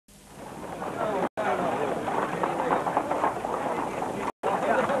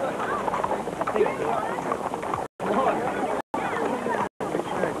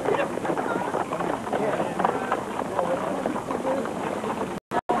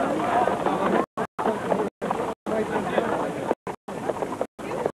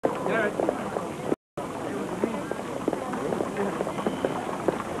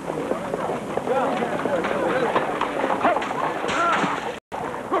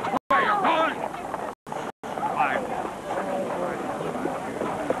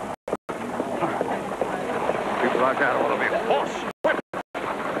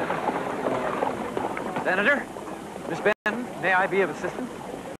I be of assistance?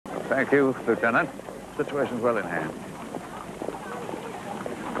 Thank you, Lieutenant. Situation's well in hand.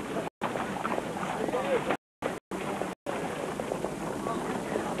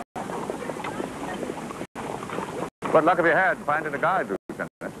 What luck have you had finding a guide,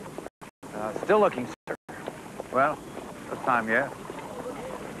 Lieutenant? Still looking, sir. Well, this time yet?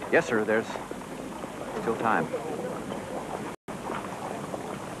 Yes, sir, there's still time.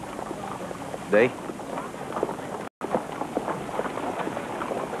 They?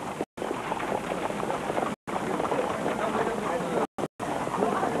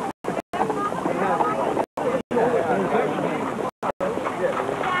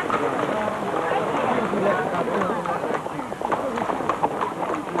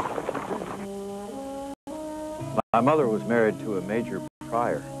 My mother was married to a Major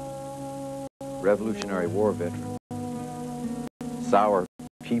Pryor, Revolutionary War veteran. Sour,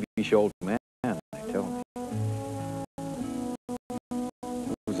 peevish old man, they tell me.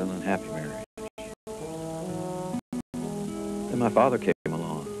 It was an unhappy marriage. Then my father came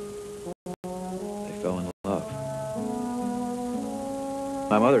along. They fell in love.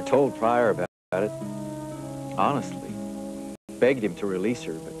 My mother told Pryor about it, honestly. Begged him to release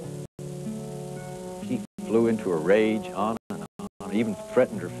her, but he flew into a rage on and on, even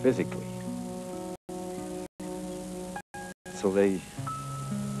threatened her physically. So they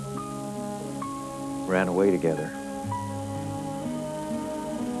ran away together.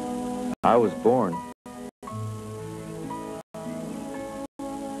 I was born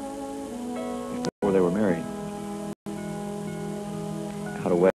before they were married.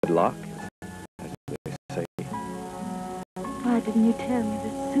 Out of wedlock, as they say. Why didn't you tell me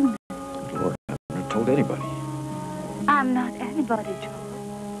this sooner? Lord, I never told anybody. I'm not anybody, Joe.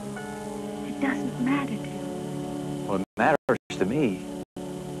 It doesn't matter to you. Well, it matters to me.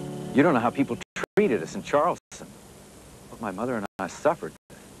 You don't know how people treated us in Charleston. What my mother and I suffered.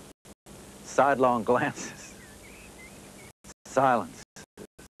 Sidelong glances. Silence.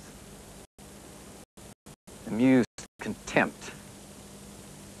 Amused contempt.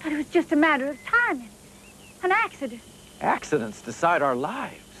 But it was just a matter of timing. An accident. Accidents decide our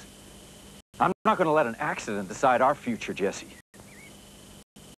lives. I'm not going to let an accident decide our future, Jesse.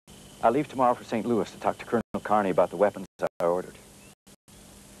 I leave tomorrow for St. Louis to talk to Colonel Carney about the weapons I ordered.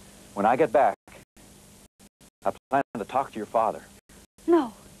 When I get back, I plan to talk to your father.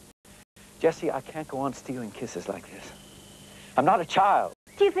 No. Jesse, I can't go on stealing kisses like this. I'm not a child.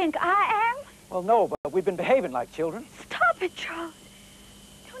 Do you think I am? Well, no, but we've been behaving like children. Stop it, Charles.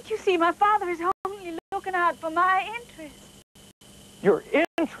 Don't you see my father is only looking out for my interests? Your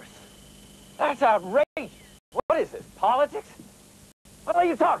interests? That's outrageous. What is this, politics? What are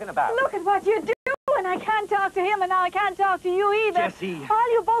you talking about? Look at what you're doing. I can't talk to him, and now I can't talk to you either. Jesse.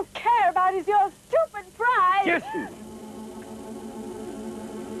 All you both care about is your stupid pride. Jesse.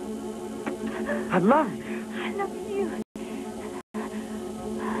 I love you. I love you.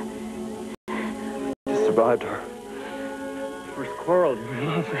 Just survived our first quarrel. You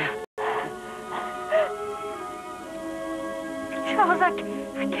love me. Charles, I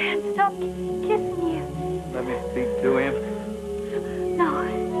can't stop kissing you. Let me speak to him. No.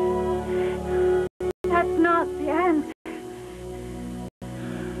 That's not the answer.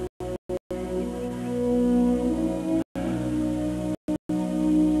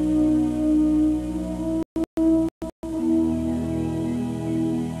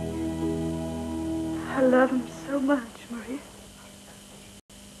 I love him so much, Maria.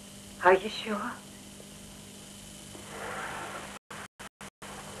 Are you sure?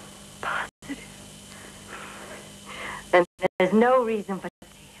 Positive. Then there's no reason for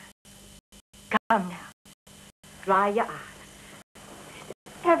tears. Come now. Dry your eyes.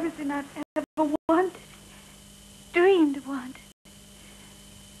 Everything I've ever wanted, dreamed of wanting.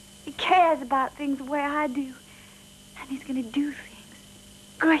 He cares about things the way I do. And he's going to do things.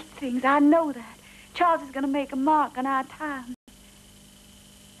 Great things. I know that. Charles is going to make a mark on our time.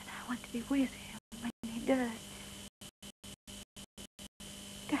 And I want to be with him when he does.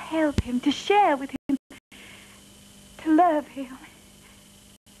 To help him, to share with him, to love him.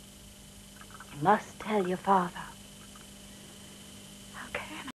 You must tell your father. How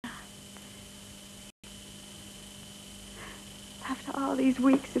can I? After all these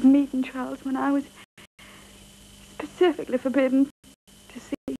weeks of meeting Charles, when I was specifically forbidden to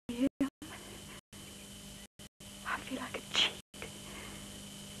see him, I feel like a cheat.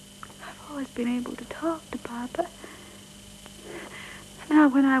 I've always been able to talk to Papa. Now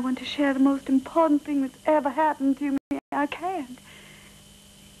when I want to share the most important thing that's ever happened to me, I can't.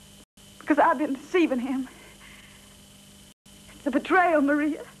 Because I've been deceiving him. It's a betrayal,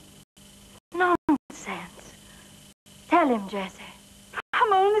 Maria. Nonsense. Tell him, Jessie.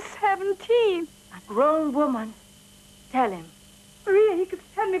 I'm only 17. A grown woman. Tell him. Maria, he could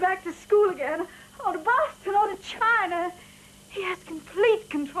send me back to school again, or to Boston, or to China. He has complete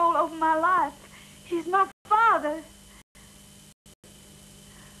control over my life. He's my father.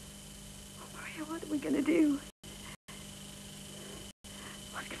 Oh, Maria, what are we going to do?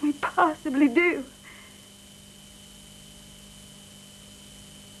 What can we possibly do?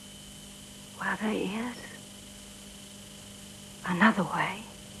 Well, there is another way.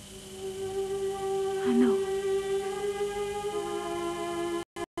 I know.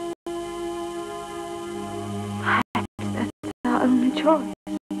 Perhaps that's our only choice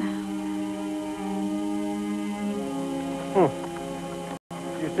now.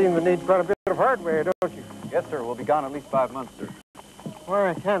 You seem to need quite a bit of hardware, don't you? Yes, sir. We'll be gone at least 5 months, sir.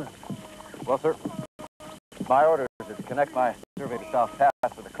 Why, Lieutenant? Well, sir, my orders are to connect my survey to South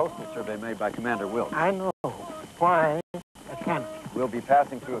Pass with a coastal survey made by Commander Wilkes. I know. Why, Lieutenant? We'll be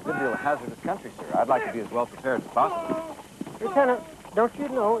passing through a good deal of hazardous country, sir. I'd like to be as well prepared as possible. Lieutenant, don't you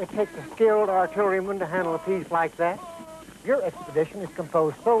know it takes a skilled artilleryman to handle a piece like that? Your expedition is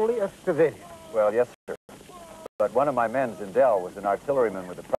composed solely of civilians. Well, yes, sir. But one of my men, Zindel, was an artilleryman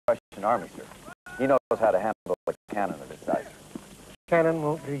with the Prussian army, sir. He knows how to handle a cannon of this size. Cannon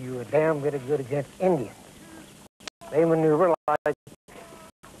won't do you a damn bit of good against Indians. They maneuver like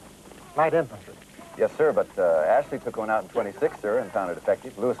light infantry. Yes, sir, but Ashley took one out in 26, sir, and found it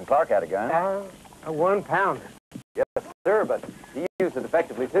effective. Lewis and Clark had a gun. A one-pounder. Yes, sir, but he used it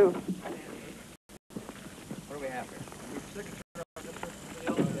effectively, too. What do we have here?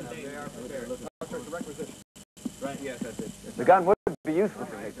 The gun would be useful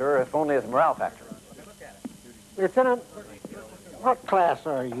to me, sir, if only as a morale factor. Lieutenant, what class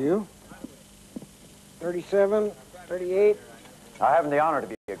are you? 37, 38? I have the honor to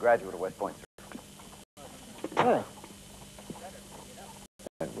be a graduate of West Point, sir. Well,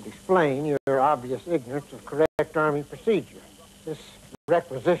 that would explain your obvious ignorance of correct Army procedure. This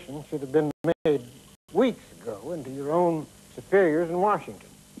requisition should have been made weeks ago into your own superiors in Washington.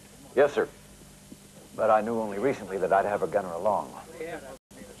 Yes, sir. But I knew only recently that I'd have a gunner along.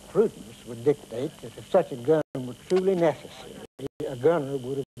 Prudence would dictate that if such a gun were truly necessary, a gunner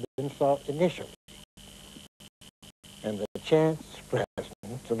would have been sought initially. And the chance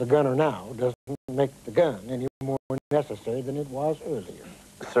presence of a gunner now doesn't make the gun any more necessary than it was earlier.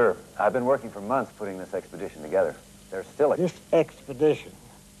 Sir, I've been working for months putting this expedition together. There's still a... This expedition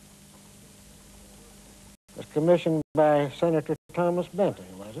was commissioned by Senator Thomas Benton,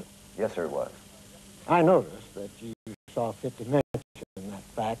 was it? Yes, sir, it was. I noticed that you saw fit to mention that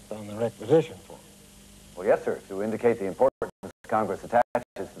fact on the requisition form. Well, yes, sir, to indicate the importance Congress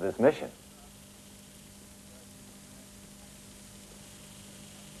attaches to this mission.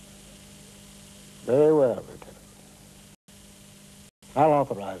 Very well, Lieutenant. I'll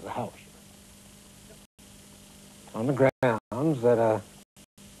authorize the House on the grounds that a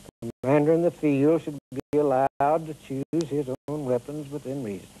commander in the field should be allowed to choose his own weapons within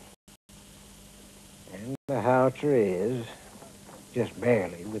reason. And the howitzer is just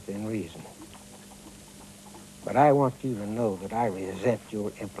barely within reason. But I want you to know that I resent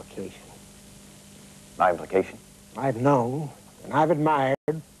your implication. My implication? I've known and I've admired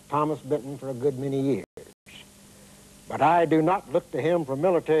Thomas Benton for a good many years. But I do not look to him for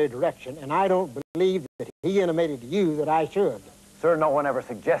military direction, and I don't believe that he intimated to you that I should. Sir, no one ever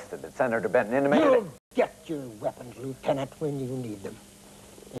suggested that Senator Benton intimated... You'll get your weapons, Lieutenant, when you need them,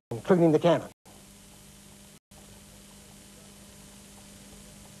 including the cannon.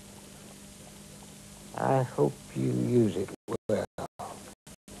 I hope you use it well.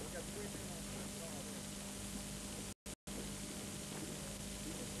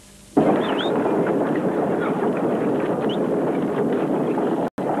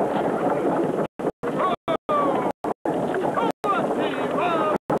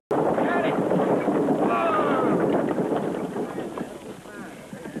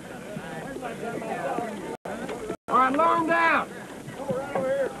 All right, lower him down.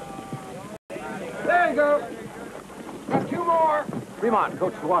 There you go. Got two more. Fremont,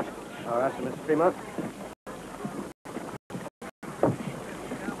 coach to Washington. Oh, that's Mr. Fremont.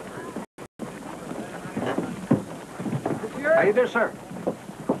 How you do, sir?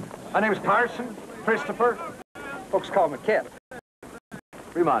 My name's Carson, Christopher. Folks call me Kit.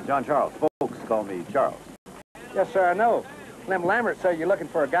 Fremont, John Charles. Folks call me Charles. Yes, sir, I know. Clem Lambert said you're looking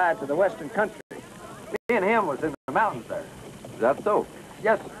for a guide to the western country. Me and him was in the mountains there. Is that so?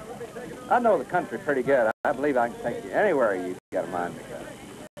 Yes, sir. I know the country pretty good. I believe I can take you anywhere you've got a mind to go.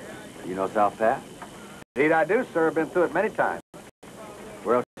 You know South Pass? Indeed I do, sir. I've been through it many times.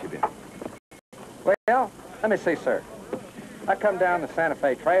 Where else you been? Well, let me see, sir. I come down the Santa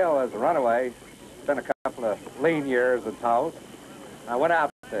Fe Trail as a runaway. Spent a couple of lean years in Taos. I went out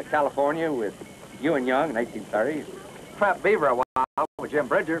to California with you and Young in 1830. Trapped beaver a while with Jim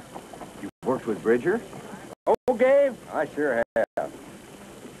Bridger. You worked with Bridger? Oh, Gabe? I sure have.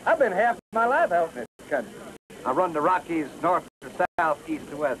 I've been half my life out in this country. I run the Rockies north to south, east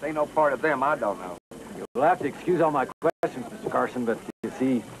to west. Ain't no part of them I don't know. You'll have to excuse all my questions, Mr. Carson, but you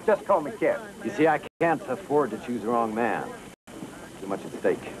see... Just call me Kid. You see, I can't afford to choose the wrong man. Too much at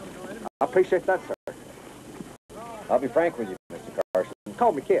stake. I appreciate that, sir. I'll be frank with you, Mr. Carson.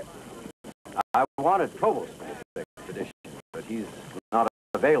 Call me Kid. I wanted Provost's expedition, but he's not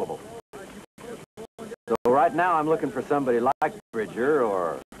available. So right now I'm looking for somebody like Bridger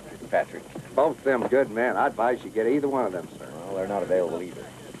or Patrick. Both of them good men. I advise you get either one of them, sir. Well, they're not available either.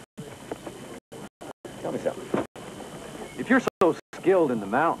 Tell me something. If you're so skilled in the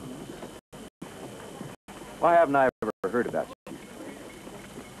mountains, why haven't I ever heard about you?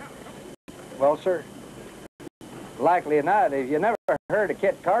 Well, sir, likely or not, if you never heard of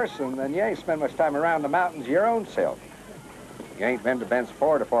Kit Carson, then you ain't spent much time around the mountains your own self. You ain't been to Bent's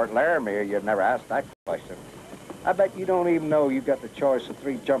Fort or Fort Laramie, or you'd never asked that question. I bet you don't even know you got the choice of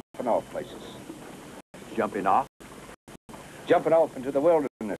 3 jumping off places. Jumping off? Jumping off into the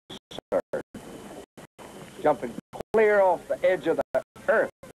wilderness, sir. Jumping clear off the edge of the earth,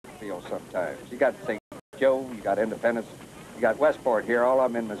 feel sometimes. You got St. Joe, you got Independence, you got Westport here, all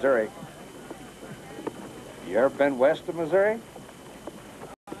of them in Missouri. You ever been west of Missouri?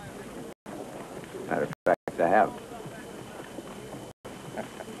 Matter of fact, I haven't.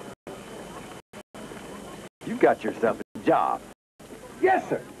 You've got yourself a job. Yes,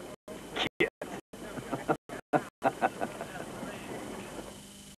 sir.